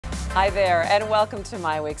Hi there, and welcome to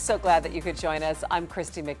MiWeek. So glad that you could join us. I'm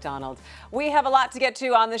Christy McDonald. We have a lot to get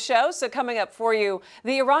to on the show, so coming up for you,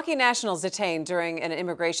 the Iraqi nationals detained during an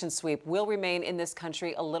immigration sweep will remain in this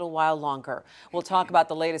country a little while longer. We'll talk about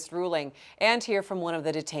the latest ruling and hear from one of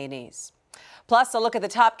the detainees. Plus, a look at the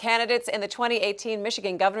top candidates in the 2018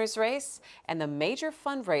 Michigan governor's race and the major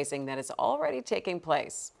fundraising that is already taking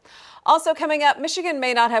place. Also coming up, Michigan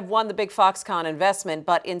may not have won the big Foxconn investment,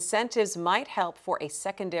 but incentives might help for a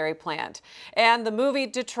secondary plant. And the movie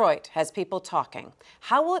Detroit has people talking.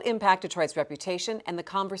 How will it impact Detroit's reputation and the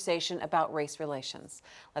conversation about race relations?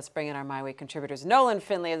 Let's bring in our MiWeek contributors. Nolan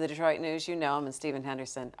Finley of the Detroit News, you know him, and Stephen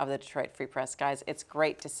Henderson of the Detroit Free Press. Guys, it's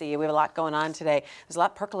great to see you. We have a lot going on today. There's a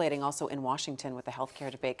lot percolating also in Washington with the healthcare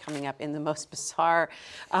debate coming up in the most bizarre.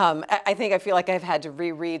 I feel like I've had to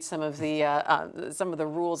reread some of the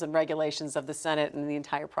rules and regulations of the Senate and the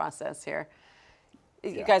entire process here.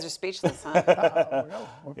 You guys are speechless, huh?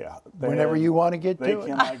 Yeah. Whenever you want to get to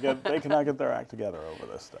it. They cannot get their act together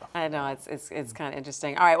over this stuff. I know, it's kind of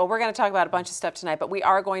interesting. All right, well, we're going to talk about a bunch of stuff tonight, but we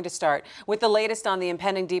are going to start with the latest on the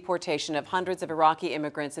impending deportation of hundreds of Iraqi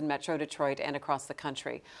immigrants in Metro Detroit and across the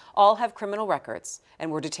country. All have criminal records and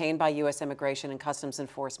were detained by U.S. Immigration and Customs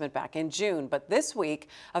Enforcement back in June. But this week,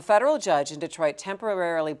 a federal judge in Detroit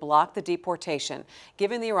temporarily blocked the deportation,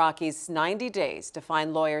 giving the Iraqis 90 days to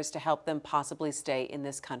find lawyers to help them possibly stay in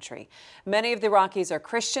this country. Many of the Iraqis are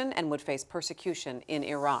Christian and would face persecution in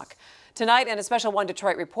Iraq. Tonight, in a special One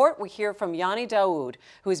Detroit report, we hear from Yanni Daoud,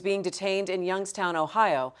 who is being detained in Youngstown,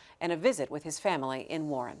 Ohio, and a visit with his family in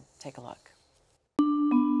Warren. Take a look.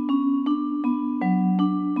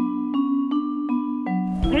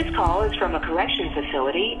 This call is from a correction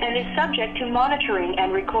facility and is subject to monitoring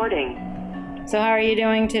and recording. So how are you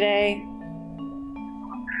doing today?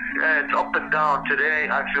 Yeah, it's up and down. Today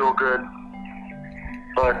I feel good.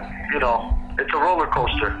 But, you know, it's a roller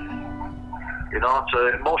coaster. You know, it's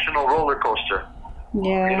an emotional roller coaster.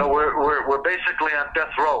 Yeah. You know, we're basically on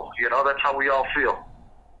death row. You know, that's how we all feel.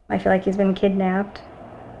 I feel like he's been kidnapped.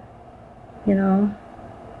 You know,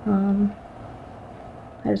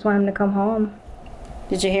 I just want him to come home.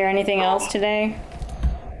 Did you hear anything else today?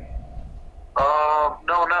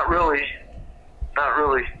 No, not really. Not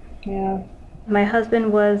really. Yeah. My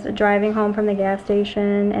husband was driving home from the gas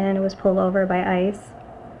station and was pulled over by ICE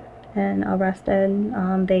and arrested.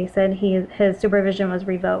 They said his supervision was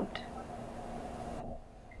revoked.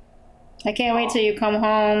 I can't wait till you come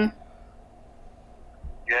home.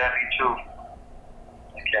 Yeah, me too.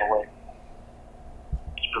 I can't wait.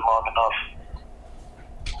 It's been long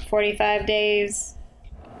enough. 45 days.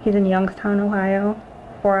 He's in Youngstown, Ohio,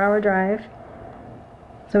 4-hour drive.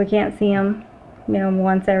 So we can't see him, you know,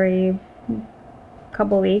 once every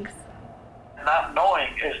couple weeks. Not knowing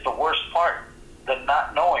is the worst part. The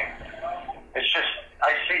not knowing. It's just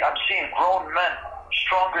I'm seeing grown men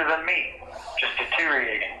stronger than me just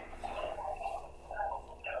deteriorating.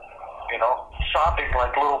 You know, sobbing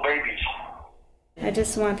like little babies. I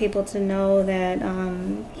just want people to know that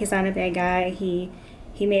he's not a bad guy. He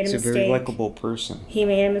made a mistake. He's a very likable person. He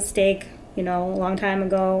made a mistake, you know, a long time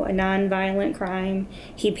ago, a non-violent crime.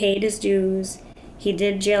 He paid his dues. He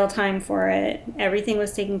did jail time for it. Everything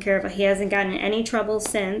was taken care of. He hasn't gotten in any trouble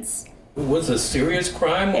since. Was it a serious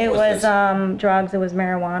crime? It was drugs. It was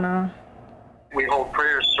marijuana. We hold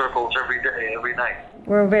prayer circles every day, every night.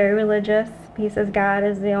 We're very religious. He says God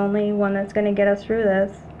is the only one that's going to get us through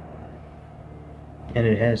this. And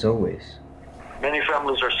it has always. Many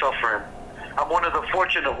families are suffering. I'm one of the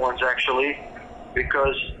fortunate ones, actually,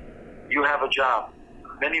 because you have a job.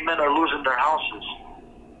 Many men are losing their houses.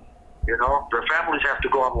 You know, their families have to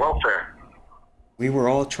go on welfare. We were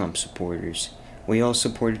all Trump supporters. We all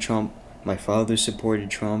supported Trump. My father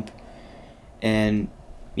supported Trump. And,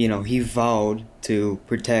 you know, he vowed to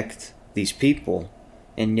protect these people.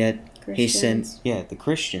 And yet he sent, the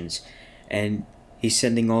Christians. And he's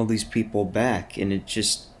sending all these people back. And it's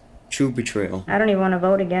just true betrayal. I don't even want to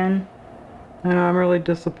vote again. I'm really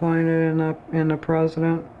disappointed in the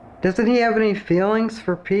president. Doesn't he have any feelings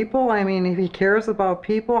for people? I mean, if he cares about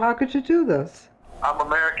people, how could you do this? I'm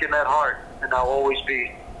American at heart, and I'll always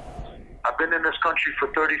be. I've been in this country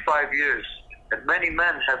for 35 years, and many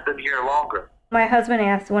men have been here longer. My husband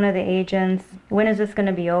asked one of the agents, when is this going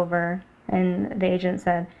to be over? And the agent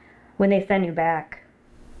said, when they send you back.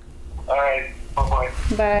 All right, bye-bye.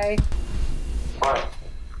 Bye. Bye.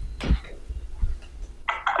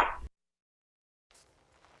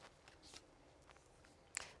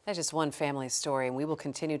 That's just one family story, and we will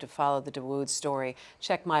continue to follow the Dawood story.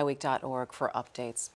 Check MiWeek.org for updates.